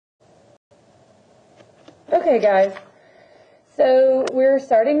Okay, guys, so we're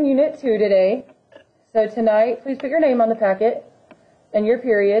starting Unit 2 today. So tonight, please put your name on the packet and your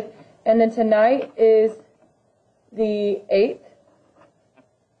period. And then tonight is the 8th.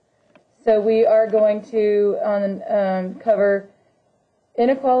 So we are going to cover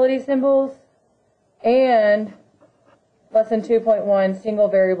inequality symbols and lesson 2.1, single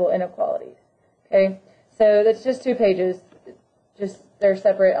variable inequalities. Okay, so that's just 2 pages. Just they're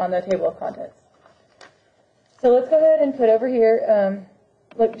separate on the table of contents. So let's go ahead and put over here,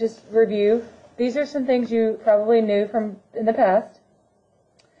 look, just review. These are some things you probably knew from in the past,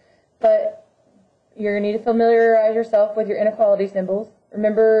 but you're going to need to familiarize yourself with your inequality symbols.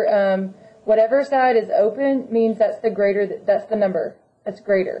 Remember, whatever side is open means that's the number. That's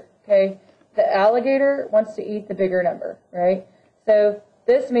greater, okay? The alligator wants to eat the bigger number, right? So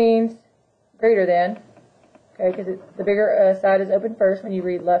this means greater than, okay, because the bigger side is open first when you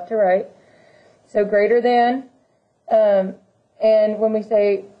read left to right. So greater than, and when we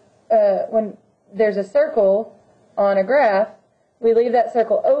say, when there's a circle on a graph, we leave that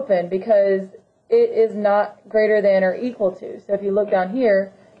circle open because it is not greater than or equal to. So if you look down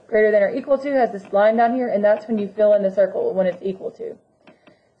here, greater than or equal to has this line down here, and that's when you fill in the circle when it's equal to.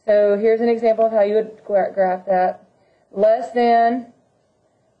 So here's an example of how you would graph that. Less than,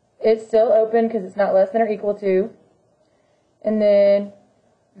 it's still open because it's not less than or equal to. And then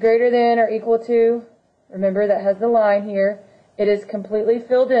greater than or equal to, remember that has the line here. It is completely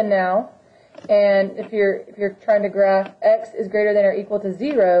filled in now. And if you're trying to graph x is greater than or equal to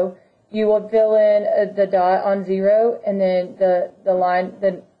 0, you will fill in the dot on 0, and then the line,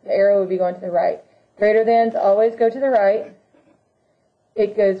 the arrow would be going to the right. Greater thans always go to the right.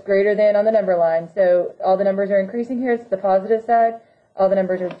 It goes greater than on the number line. So all the numbers are increasing here. It's the positive side. All the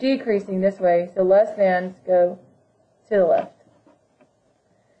numbers are decreasing this way. So less thans go to the left.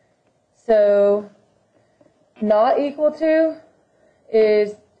 So not equal to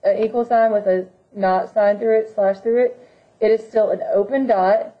is an equal sign with a not sign through it, slash through it. It is still an open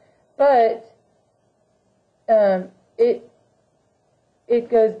dot, but it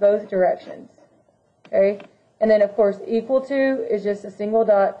goes both directions. Okay? And then, of course, equal to is just a single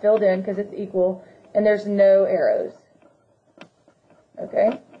dot filled in because it's equal, and there's no arrows.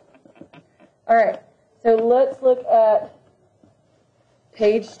 Okay? All right. So let's look at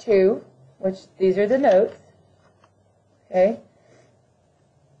page 2, which these are the notes. Okay?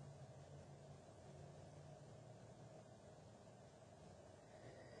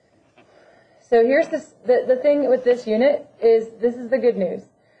 So here's the thing with this unit is this is the good news.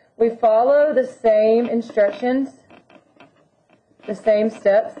 We follow the same instructions, the same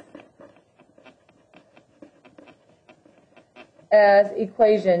steps as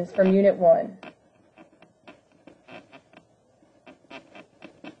equations from Unit 1.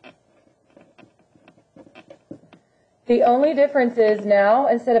 The only difference is now,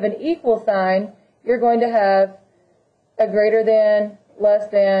 instead of an equal sign, you're going to have a greater than, less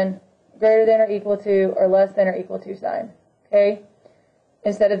than, greater than or equal to, or less than or equal to sign. Okay?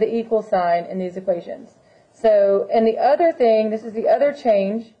 Instead of the equal sign in these equations. So, and the other thing, this is the other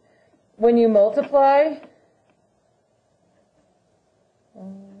change, when you multiply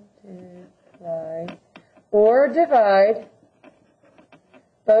or divide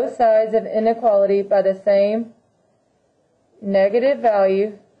both sides of inequality by the same negative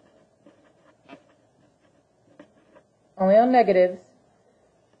value, only on negatives,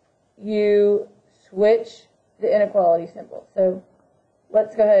 you switch the inequality symbol. So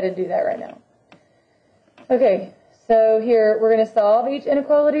let's go ahead and do that right now. Okay, so here we're going to solve each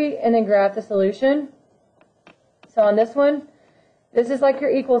inequality and then graph the solution. So on this one, this is like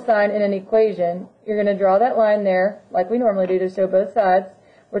your equal sign in an equation. You're going to draw that line there like we normally do to show both sides.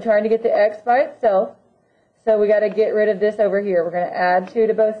 We're trying to get the x by itself, so we got to get rid of this over here. We're going to add 2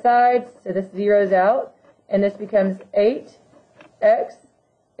 to both sides, so this zeroes out, and this becomes 8x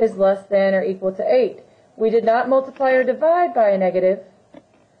is less than or equal to 8. We did not multiply or divide by a negative,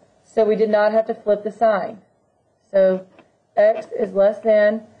 so we did not have to flip the sign. So x is less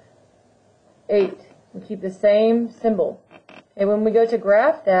than 8. We keep the same symbol. And when we go to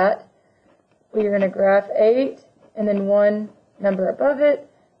graph that, we are going to graph 8 and then one number above it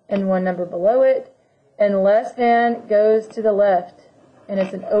and one number below it. And less than goes to the left. And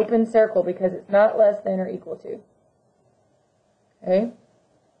it's an open circle because it's not less than or equal to. Okay?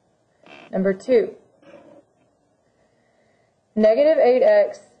 Number 2. Negative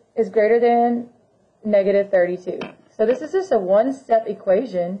 8x is greater than negative 32. So this is just a one-step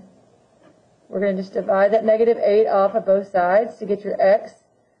equation. We're going to just divide that negative 8 off of both sides to get your x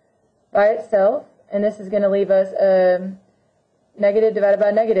by itself. And this is going to leave us negative divided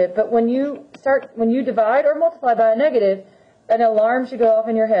by negative. But when you when you divide or multiply by a negative, an alarm should go off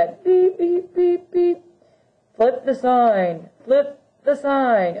in your head. Beep, beep, beep, beep. Flip the sign. Flip the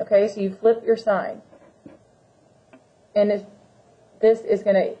sign. Okay, so you flip your sign. And this is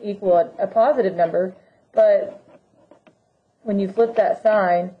going to equal a positive number, but when you flip that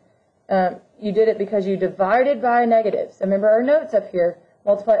sign, you did it because you divided by a negative. So remember our notes up here.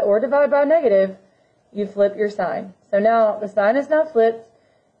 Multiply or divide by a negative, you flip your sign. So now the sign is now flipped.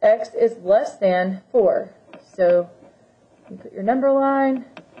 X is less than 4. So you put your number line,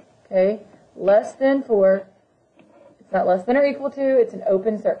 okay, less than 4. It's not less than or equal to, it's an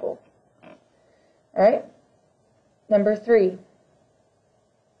open circle. All right? Number 3.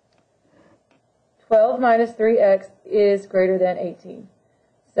 12 minus 3x is greater than 18.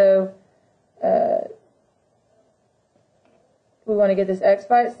 So we want to get this x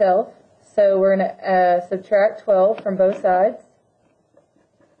by itself. So we're going to subtract 12 from both sides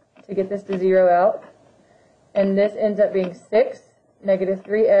to get this to 0 out. And this ends up being 6. Negative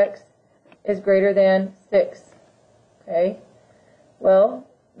 3x is greater than 6. Okay? Well,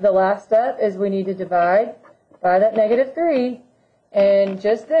 the last step is we need to divide by that negative 3. And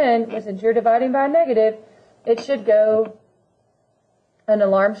just then, since you're dividing by a negative, it should go, an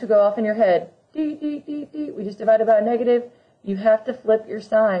alarm should go off in your head. Dee, dee, dee, dee. We just divided by a negative. You have to flip your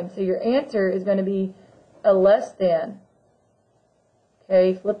sign. So your answer is going to be a less than.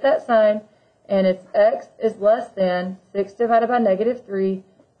 Okay, flip that sign. And it's x is less than 6 divided by negative 3,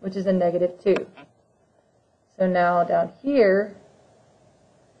 which is a negative 2. So now down here,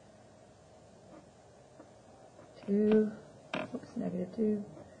 2, oops, negative 2,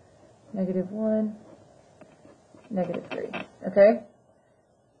 negative 1, negative 3. Okay?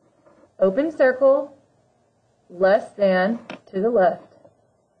 Open circle, less than, to the left,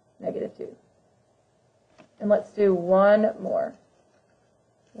 negative 2. And let's do one more.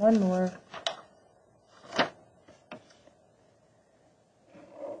 One more.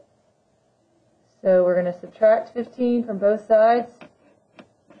 So we're going to subtract 15 from both sides.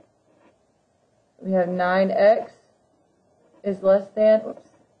 We have 9x is less than, oops.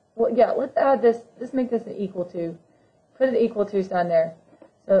 Well, yeah, let's add this. Let's make this an equal to. Put an equal to sign there.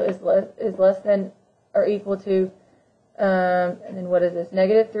 So is less than or equal to, and then what is this?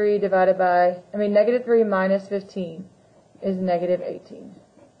 Negative 3 divided by, negative 3 minus 15 is negative 18.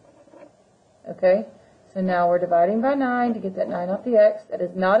 Okay? So now we're dividing by 9 to get that 9 off the x. That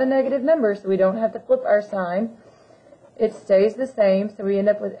is not a negative number, so we don't have to flip our sign. It stays the same, so we end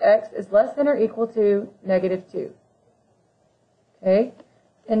up with x is less than or equal to negative 2. Okay?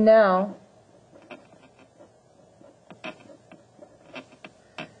 And now,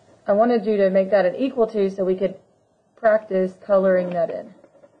 I wanted you to make that an equal to so we could practice coloring that in.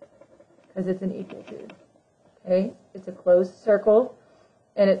 Because it's an equal to. Okay? It's a closed circle,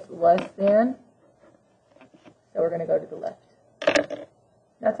 and it's less than. So we're going to go to the left.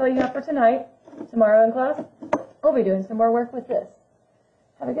 That's all you have for tonight. Tomorrow in class, we'll be doing some more work with this.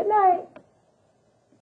 Have a good night.